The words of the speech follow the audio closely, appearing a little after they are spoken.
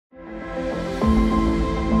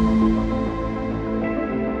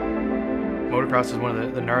motocross is one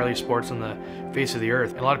of the gnarliest sports on the face of the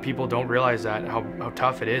earth. And a lot of people don't realize that, how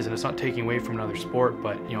tough it is, and it's not taking away from another sport,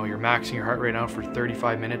 but you know, you're maxing your heart rate out for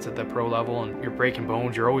 35 minutes at the pro level, and you're breaking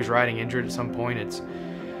bones, you're always riding injured at some point.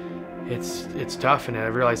 It's tough, and I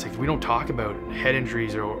realize like we don't talk about head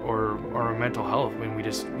injuries or our mental health when we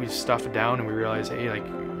just stuff it down, and we realize, hey, like,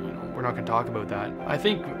 we're not going to talk about that. I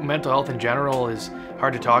think mental health in general is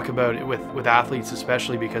hard to talk about with athletes,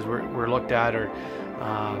 especially because we're looked at, or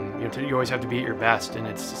you always have to be at your best, and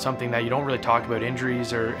it's something that you don't really talk about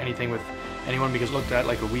injuries or anything with anyone because it's looked at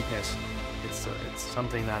like a weakness. It's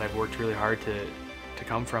something that I've worked really hard to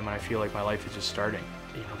come from, and I feel like my life is just starting.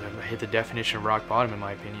 You know, I hit the definition of rock bottom in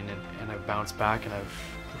my opinion, and I've bounced back, and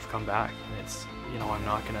I've come back, and it's, you know, I'm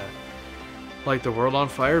not gonna light the world on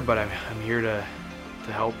fire, but I'm here to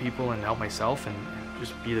help people and help myself and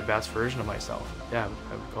just be the best version of myself. Yeah,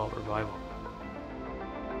 I would call it revival.